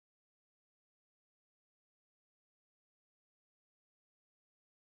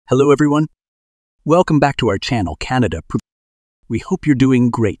Hello everyone. Welcome back to our channel, Canada. We hope you're doing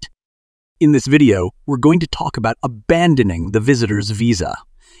great. In this video, we're going to talk about abandoning the visitor's visa.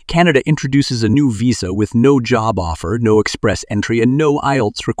 Canada introduces a new visa with no job offer, no express entry, and no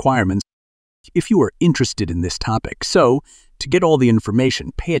IELTS requirements. If you are interested in this topic, so to get all the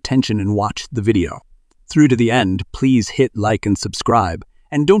information, pay attention and watch the video. Through to the end, please hit like and subscribe,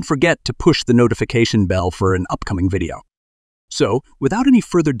 and don't forget to push the notification bell for an upcoming video. So, without any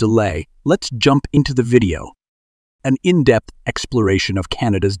further delay, let's jump into the video. An in-depth exploration of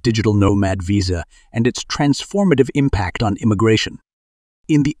Canada's digital nomad visa and its transformative impact on immigration.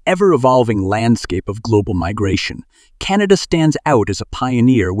 In the ever-evolving landscape of global migration, Canada stands out as a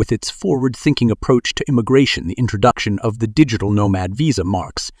pioneer with its forward-thinking approach to immigration. The introduction of the digital nomad visa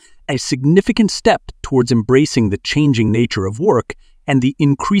marks a significant step towards embracing the changing nature of work and the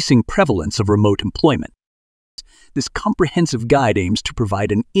increasing prevalence of remote employment. This comprehensive guide aims to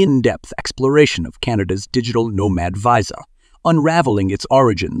provide an in-depth exploration of Canada's digital nomad visa, unraveling its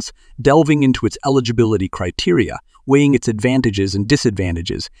origins, delving into its eligibility criteria, weighing its advantages and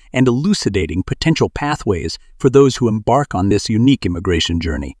disadvantages, and elucidating potential pathways for those who embark on this unique immigration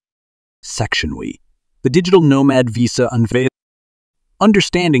journey. Section We. The digital nomad visa unveiled.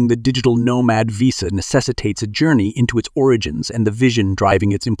 Understanding the digital nomad visa necessitates a journey into its origins and the vision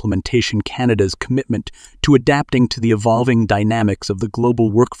driving its implementation. Canada's commitment to adapting to the evolving dynamics of the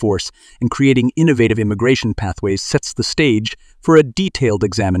global workforce and creating innovative immigration pathways sets the stage for a detailed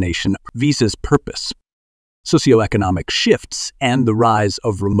examination of visa's purpose, socioeconomic shifts, and the rise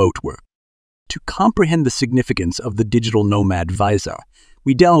of remote work. To comprehend the significance of the digital nomad visa,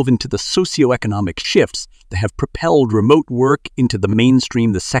 we delve into the socioeconomic shifts that have propelled remote work into the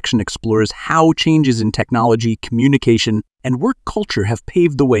mainstream. The section explores how changes in technology, communication, and work culture have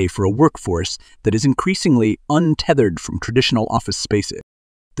paved the way for a workforce that is increasingly untethered from traditional office spaces.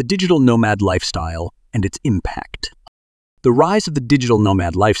 The digital nomad lifestyle and its impact. The rise of the digital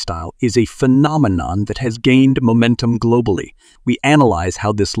nomad lifestyle is a phenomenon that has gained momentum globally. We analyze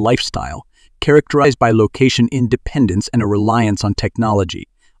how this lifestyle, characterized by location independence and a reliance on technology,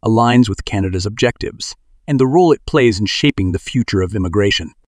 aligns with Canada's objectives, and the role it plays in shaping the future of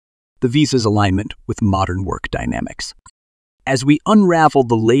immigration. The visa's alignment with modern work dynamics. As we unravel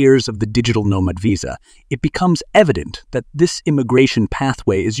the layers of the digital nomad visa, it becomes evident that this immigration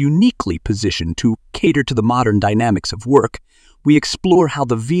pathway is uniquely positioned to cater to the modern dynamics of work. We explore how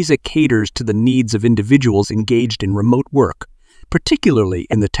the visa caters to the needs of individuals engaged in remote work, particularly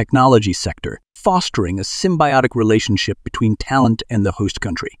in the technology sector, fostering a symbiotic relationship between talent and the host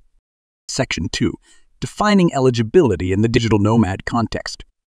country. Section 2. Defining eligibility in the digital nomad context.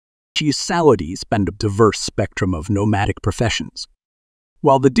 Saudi's span a diverse spectrum of nomadic professions.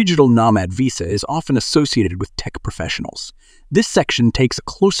 While the digital nomad visa is often associated with tech professionals, this section takes a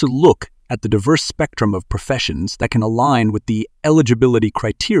closer look at the diverse spectrum of professions that can align with the eligibility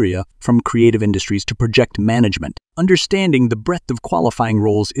criteria from creative industries to project management. Understanding the breadth of qualifying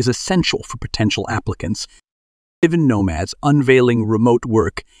roles is essential for potential applicants, even nomads unveiling remote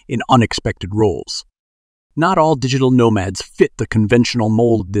work in unexpected roles. Not all digital nomads fit the conventional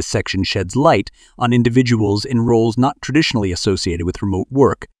mold. This section sheds light on individuals in roles not traditionally associated with remote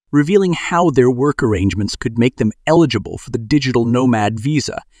work, revealing how their work arrangements could make them eligible for the digital nomad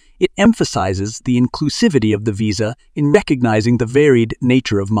visa. It emphasizes the inclusivity of the visa in recognizing the varied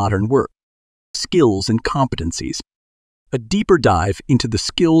nature of modern work. Skills and competencies. A deeper dive into the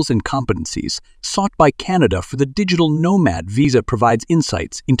skills and competencies sought by Canada for the digital nomad visa provides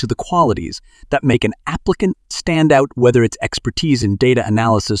insights into the qualities that make an applicant stand out, whether it's expertise in data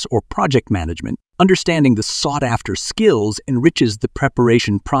analysis or project management. Understanding the sought-after skills enriches the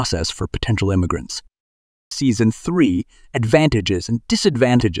preparation process for potential immigrants. Season 3. Advantages and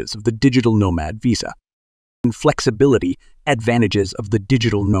disadvantages of the digital nomad visa. And flexibility, advantages of the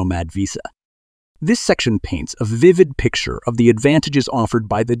digital nomad visa. This section paints a vivid picture of the advantages offered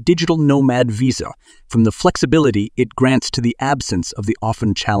by the digital nomad visa, from the flexibility it grants to the absence of the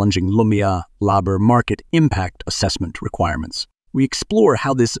often challenging labor market impact assessment requirements. We explore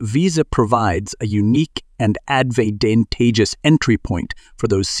how this visa provides a unique and advantageous entry point for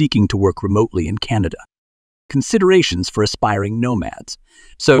those seeking to work remotely in Canada. Considerations for aspiring nomads.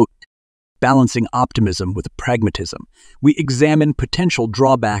 So, balancing optimism with pragmatism, we examine potential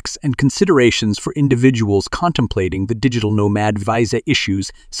drawbacks and considerations for individuals contemplating the digital nomad visa.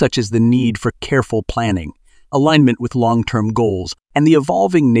 Issues such as the need for careful planning, alignment with long-term goals, and the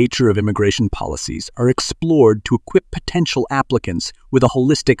evolving nature of immigration policies are explored to equip potential applicants with a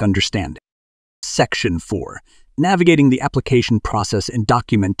holistic understanding. Section 4. Navigating the application process and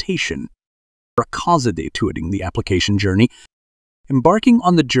documentation. Accommodating the application journey. Embarking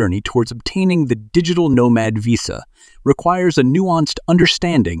on the journey towards obtaining the digital nomad visa requires a nuanced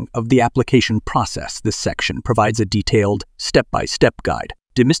understanding of the application process. This section provides a detailed, step-by-step guide,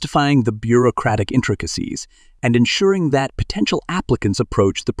 demystifying the bureaucratic intricacies and ensuring that potential applicants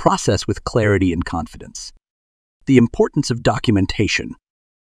approach the process with clarity and confidence. The importance of documentation.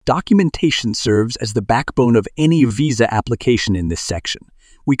 Documentation serves as the backbone of any visa application in this section.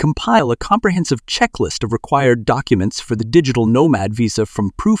 We compile a comprehensive checklist of required documents for the digital nomad visa, from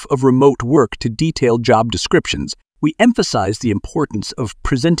proof of remote work to detailed job descriptions. We emphasize the importance of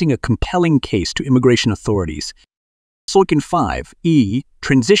presenting a compelling case to immigration authorities. Slogan 5E,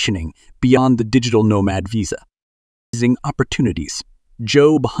 transitioning beyond the digital nomad visa. Using opportunities,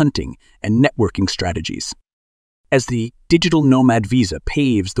 job hunting, and networking strategies. As the digital nomad visa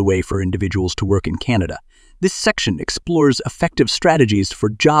paves the way for individuals to work in Canada, this section explores effective strategies for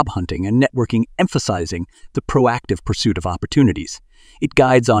job hunting and networking, emphasizing the proactive pursuit of opportunities. It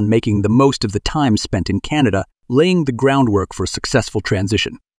guides on making the most of the time spent in Canada, laying the groundwork for a successful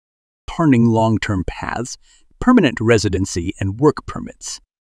transition. Turning long-term paths, permanent residency, and work permits.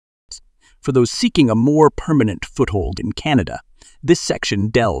 For those seeking a more permanent foothold in Canada, this section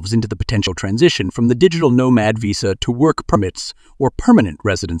delves into the potential transition from the digital nomad visa to work permits or permanent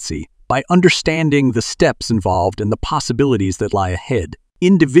residency. By understanding the steps involved and the possibilities that lie ahead,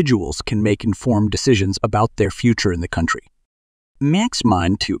 individuals can make informed decisions about their future in the country. Max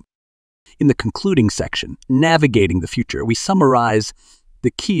Mind 2. In the concluding section, Navigating the Future, we summarize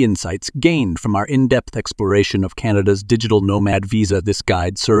the key insights gained from our in-depth exploration of Canada's digital nomad visa. This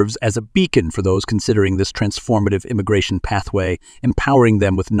guide serves as a beacon for those considering this transformative immigration pathway, empowering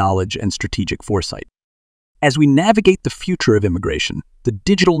them with knowledge and strategic foresight. As we navigate the future of immigration, the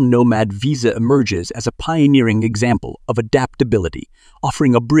digital nomad visa emerges as a pioneering example of adaptability,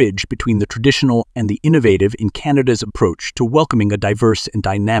 offering a bridge between the traditional and the innovative in Canada's approach to welcoming a diverse and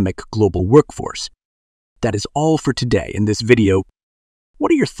dynamic global workforce. That is all for today in this video.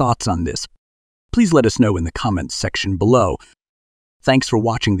 What are your thoughts on this? Please let us know in the comments section below. Thanks for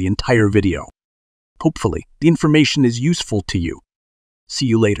watching the entire video. Hopefully, the information is useful to you. See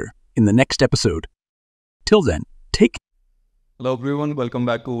you later in the next episode. Till then, take care. Hello everyone, welcome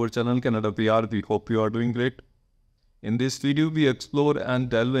back to our channel Canada PR. We hope you are doing great. In this video, we explore and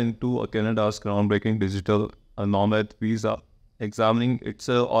delve into Canada's groundbreaking digital nomad visa, examining its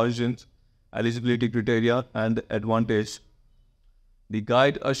origins, eligibility criteria, and advantage. The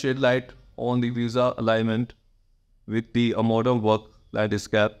guide shed light on the visa alignment with the modern work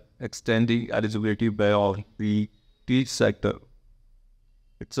landscape, extending eligibility beyond the teach sector.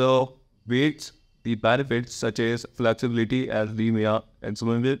 It weights the benefits such as flexibility and linear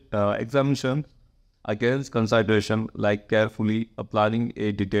examination against consideration, like carefully applying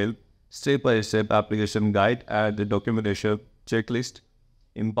a detailed step-by-step application guide and the documentation checklist.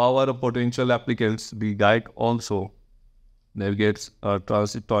 Empower potential applicants. The guide also navigates a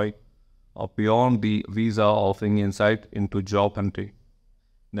transitory beyond the visa, offering insight into job hunting,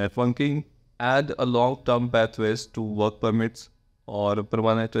 networking, and a long-term pathways to work permits or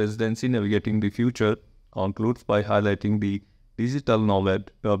permanent residency. Navigating the future concludes by highlighting the digital nomad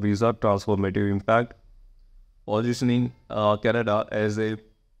visa transformative impact, positioning Canada as a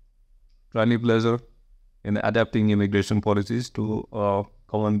trailblazer in adapting immigration policies to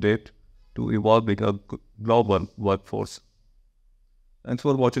accommodate to evolving a global workforce. Thanks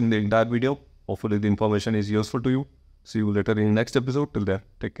for watching the entire video. Hopefully the information is useful to you. See you later in the next episode. Till then,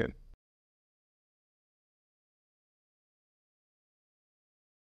 take care.